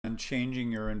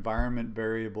changing your environment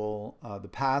variable, the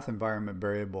path environment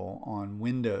variable on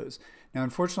Windows. Now,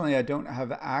 unfortunately, I don't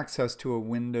have access to a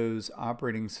Windows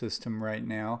operating system right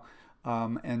now,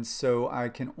 and so I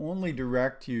can only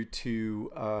direct you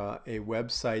to a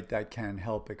website that can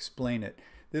help explain it.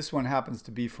 This one happens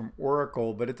to be from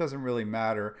Oracle, but it doesn't really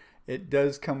matter. It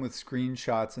does come with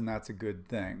screenshots, and that's a good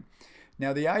thing.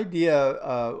 Now, the idea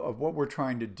of what we're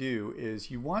trying to do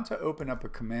is you want to open up a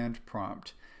command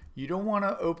prompt. You don't want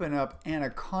to open up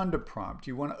Anaconda prompt.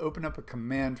 You want to open up a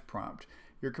command prompt.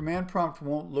 Your command prompt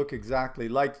won't look exactly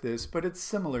like this, but it's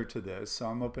similar to this. So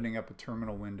I'm opening up a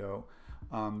terminal window.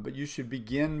 But you should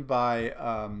begin by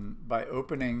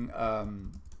opening a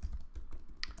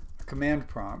command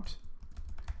prompt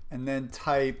and then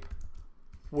type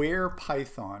where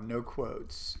Python, no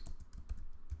quotes.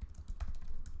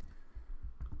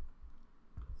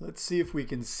 Let's see if we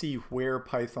can see where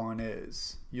Python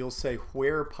is. You'll say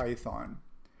where Python.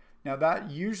 Now that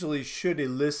usually should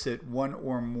elicit one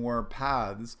or more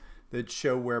paths that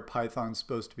show where Python's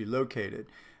supposed to be located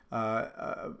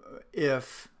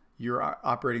if your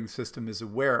operating system is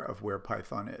aware of where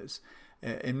Python is.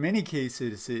 In many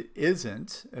cases it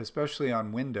isn't, especially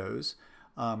on Windows.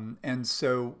 And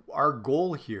so our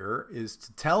goal here is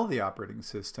to tell the operating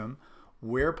system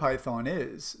where Python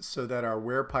is so that our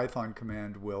where Python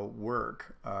command will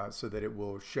work, so that it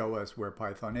will show us where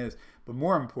Python is. But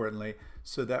more importantly,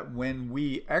 so that when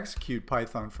we execute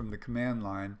Python from the command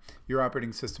line, your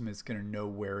operating system is going to know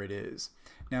where it is.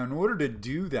 Now, in order to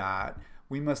do that,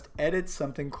 we must edit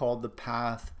something called the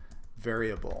path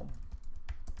variable.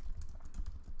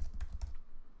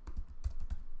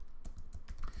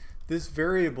 This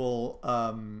variable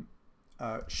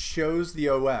shows the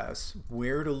OS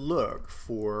where to look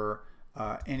for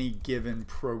any given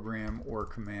program or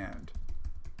command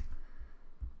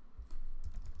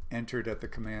entered at the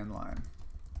command line.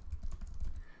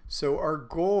 So our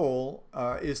goal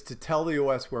is to tell the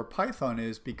OS where Python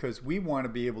is, because we want to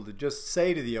be able to just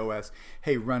say to the OS,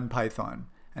 hey, run Python,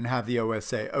 and have the OS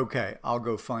say, okay, I'll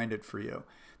go find it for you.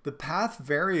 The path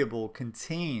variable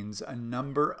contains a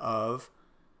number of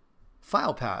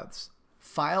file paths.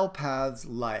 File paths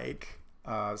like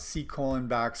C:\/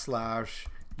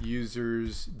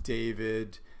 users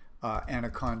David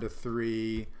Anaconda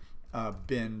 3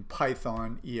 bin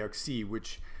Python exe,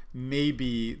 which may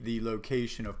be the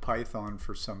location of Python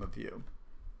for some of you.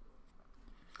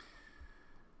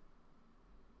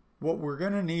 What we're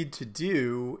going to need to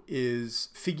do is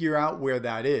figure out where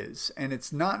that is, and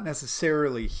it's not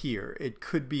necessarily here. It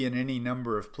could be in any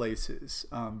number of places,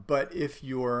 but if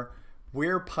your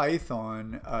where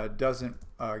Python doesn't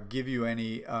give you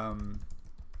any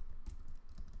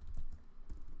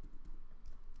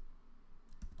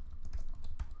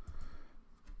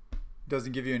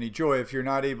joy, if you're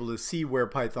not able to see where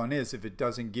Python is, if it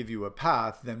doesn't give you a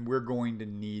path, then we're going to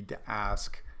need to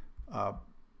ask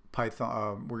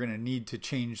Python, we're going to need to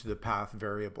change the path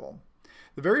variable.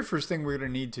 The very first thing we're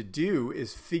going to need to do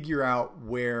is figure out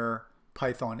where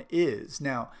Python is.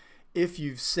 Now, if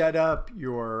you've set up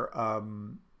your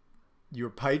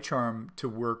PyCharm to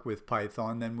work with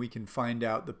Python, then we can find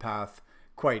out the path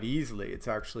quite easily. It's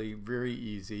actually very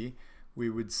easy. We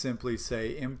would simply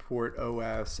say import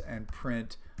OS and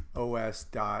print OS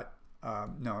dot,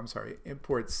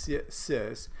 import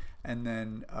sys and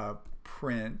then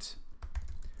print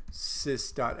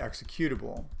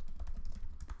sys.executable.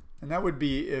 And that would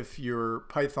be if your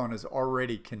Python is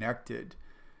already connected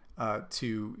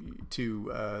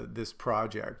to this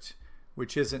project,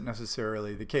 which isn't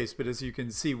necessarily the case. But as you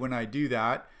can see, when I do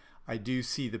that, I do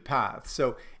see the path.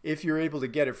 So if you're able to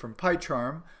get it from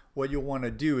PyCharm, what you'll want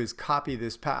to do is copy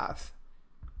this path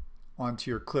onto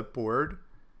your clipboard.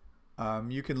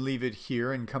 You can leave it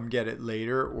here and come get it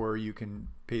later, or you can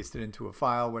paste it into a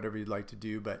file, whatever you'd like to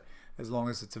do, but as long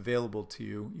as it's available to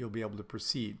you, you'll be able to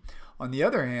proceed. On the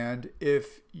other hand,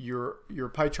 if your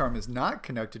PyCharm is not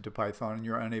connected to Python and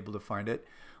you're unable to find it,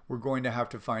 we're going to have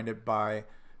to find it by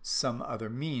some other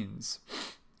means.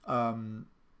 One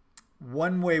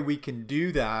way we can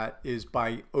do that is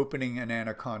by opening an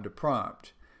Anaconda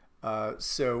prompt.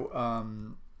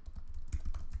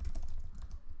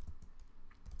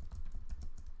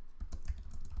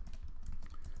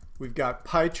 We've got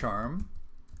PyCharm.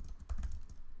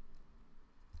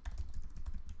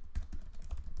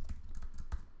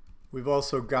 We've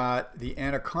also got the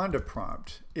Anaconda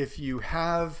prompt. If you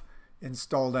have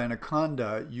installed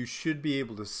Anaconda, you should be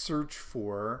able to search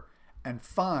for and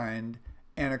find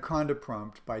Anaconda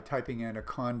prompt by typing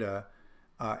Anaconda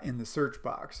in the search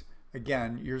box.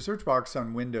 Again, your search box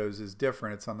on Windows is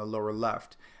different. It's on the lower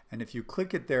left. And if you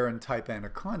click it there and type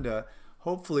Anaconda,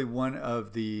 hopefully one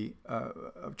of the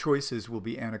choices will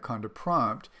be Anaconda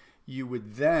prompt. You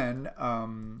would then,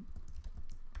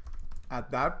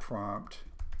 at that prompt,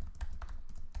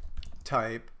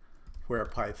 type where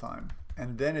Python,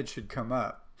 and then it should come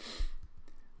up.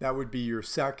 That would be your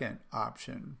second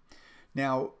option.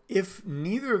 Now, if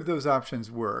neither of those options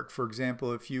work, for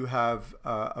example, if you have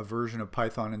a version of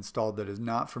Python installed that is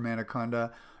not from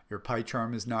Anaconda, your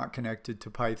PyCharm is not connected to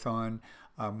Python,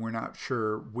 we're not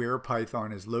sure where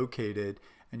Python is located,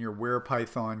 and your where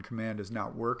Python command is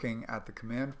not working at the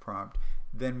command prompt,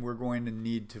 then we're going to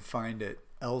need to find it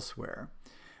elsewhere.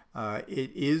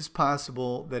 It is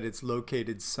possible that it's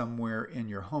located somewhere in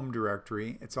your home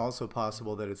directory. It's also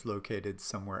possible that it's located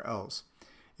somewhere else.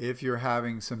 If you're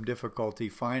having some difficulty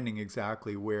finding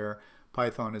exactly where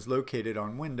Python is located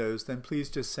on Windows, then please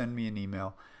just send me an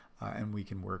email and we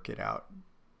can work it out.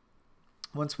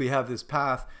 Once we have this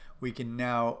path, we can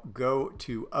now go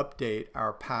to update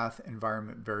our path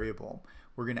environment variable.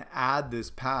 We're going to add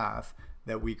this path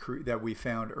that we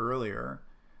found earlier,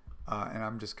 and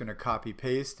I'm just going to copy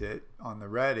paste it on the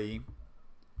ready.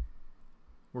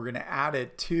 We're going to add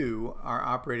it to our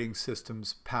operating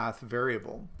system's path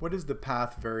variable. What is the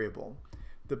path variable?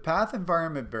 The path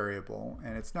environment variable,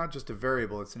 and it's not just a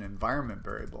variable, it's an environment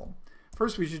variable.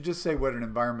 First, we should just say what an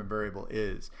environment variable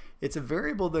is. It's a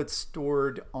variable that's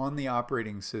stored on the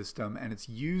operating system, and it's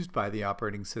used by the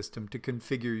operating system to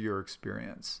configure your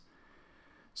experience.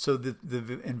 So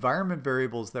the environment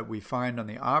variables that we find on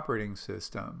the operating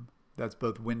system, that's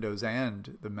both Windows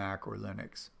and the Mac or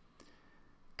Linux,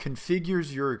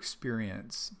 configures your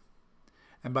experience.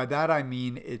 And by that I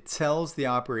mean it tells the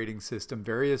operating system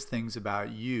various things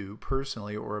about you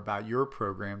personally, or about your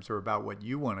programs, or about what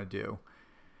you want to do.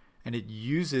 And it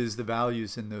uses the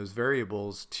values in those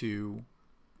variables to,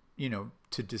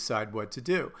 to decide what to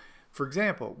do. For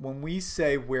example, when we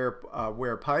say where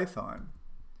Python,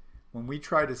 when we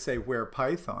try to say where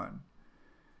Python,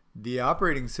 the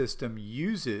operating system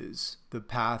uses the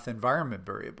path environment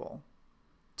variable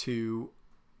to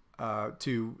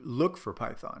look for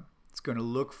Python. It's going to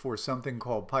look for something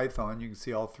called Python. You can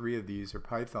see all three of these are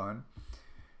Python.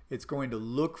 It's going to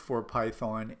look for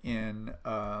Python in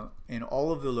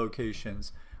all of the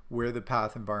locations where the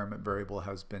path environment variable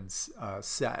has been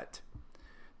set.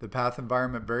 The path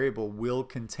environment variable will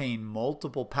contain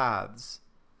multiple paths,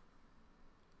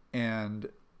 and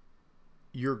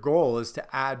your goal is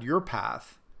to add your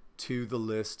path to the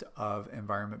list of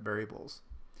environment variables.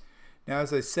 Now,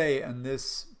 as I say, on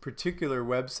this particular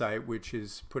website, which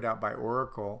is put out by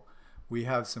Oracle, we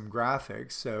have some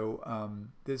graphics. So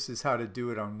this is how to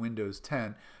do it on Windows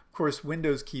 10. Of course,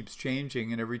 Windows keeps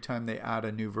changing, and every time they add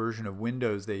a new version of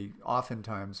Windows, they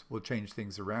oftentimes will change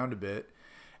things around a bit.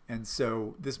 And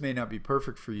so this may not be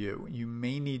perfect for you. You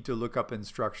may need to look up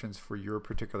instructions for your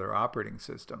particular operating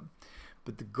system.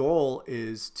 But the goal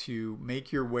is to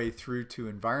make your way through to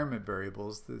environment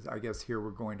variables. I guess here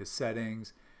we're going to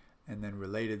settings, and then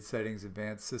related settings,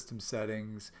 advanced system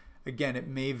settings. Again, it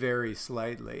may vary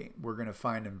slightly. We're going to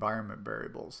find environment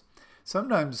variables.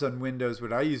 Sometimes on Windows,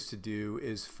 what I used to do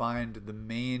is find the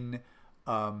main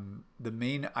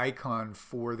icon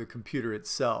for the computer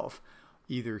itself,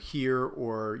 either here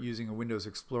or using a Windows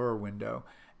Explorer window.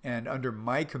 And under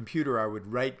My Computer, I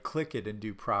would right-click it and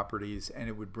do Properties, and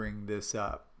it would bring this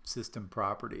up, System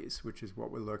Properties, which is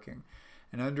what we're looking.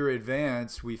 And under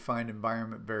Advanced, we find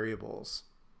Environment Variables.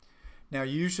 Now,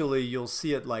 usually you'll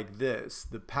see it like this.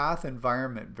 The path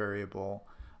environment variable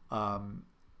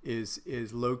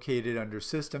is located under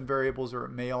System Variables, or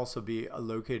it may also be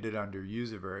located under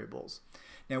User Variables.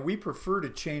 Now, we prefer to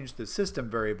change the system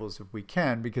variables if we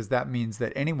can, because that means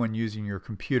that anyone using your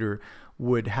computer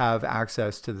would have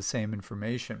access to the same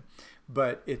information.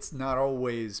 But it's not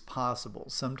always possible.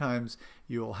 Sometimes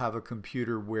you'll have a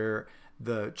computer where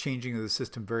the changing of the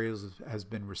system variables has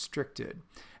been restricted.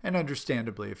 And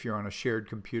understandably, if you're on a shared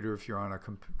computer, if you're on a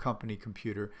company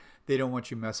computer, they don't want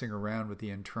you messing around with the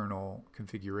internal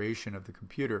configuration of the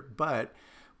computer. But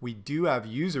we do have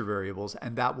user variables,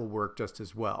 and that will work just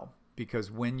as well.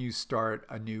 Because when you start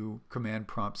a new command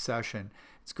prompt session,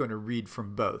 it's going to read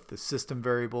from both the system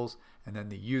variables and then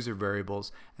the user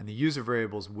variables, and the user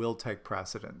variables will take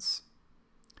precedence.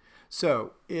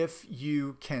 So if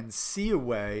you can see a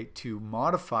way to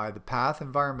modify the path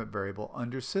environment variable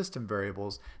under system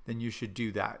variables, then you should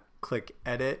do that. Click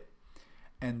Edit,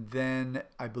 and then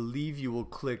I believe you will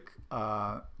click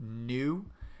New,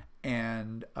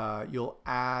 and you'll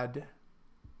add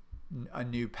a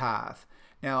new path.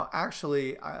 Now,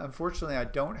 actually, unfortunately, I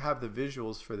don't have the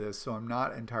visuals for this, so I'm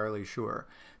not entirely sure.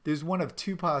 There's one of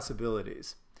two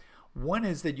possibilities. One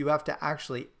is that you have to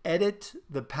actually edit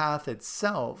the path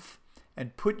itself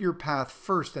and put your path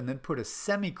first and then put a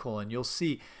semicolon. You'll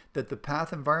see that the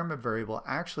path environment variable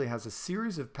actually has a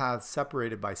series of paths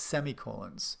separated by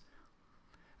semicolons.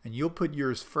 And you'll put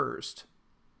yours first.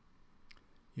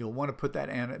 You'll want to put that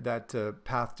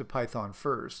path to Python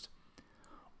first.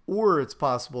 Or it's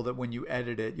possible that when you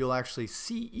edit it, you'll actually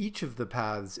see each of the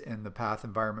paths in the path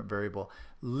environment variable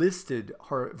listed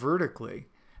vertically,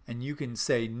 and you can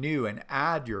say new and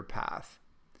add your path.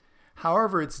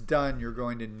 However it's done, you're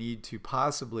going to need to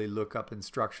possibly look up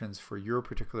instructions for your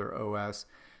particular OS,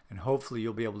 and hopefully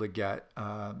you'll be able to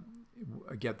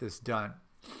get this done.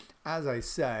 As I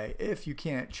say, if you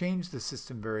can't change the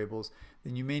system variables,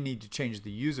 then you may need to change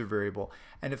the user variable.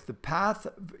 And if the path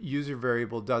user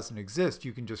variable doesn't exist,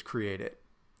 you can just create it.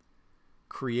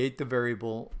 Create the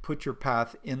variable, put your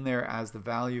path in there as the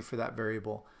value for that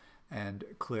variable, and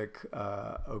click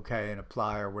OK and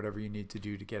apply or whatever you need to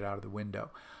do to get out of the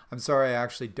window. I'm sorry I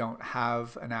actually don't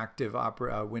have an active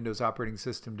Windows operating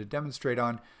system to demonstrate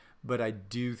on, but I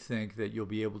do think that you'll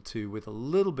be able to, with a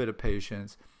little bit of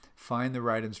patience, find the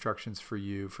right instructions for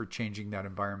you for changing that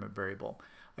environment variable.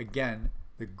 Again,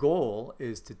 the goal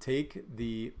is to take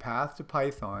the path to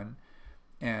Python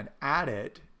and add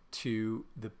it to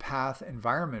the path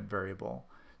environment variable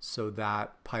so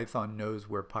that Python knows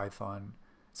where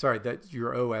that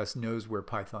your OS knows where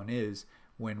Python is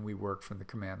when we work from the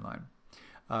command line.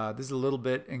 This is a little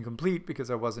bit incomplete because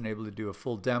I wasn't able to do a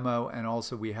full demo, and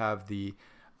also we have the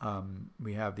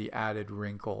added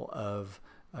wrinkle of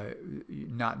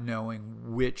not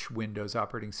knowing which Windows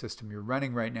operating system you're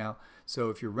running right now. So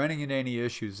if you're running into any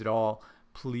issues at all,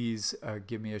 please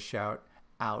give me a shout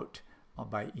out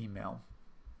by email.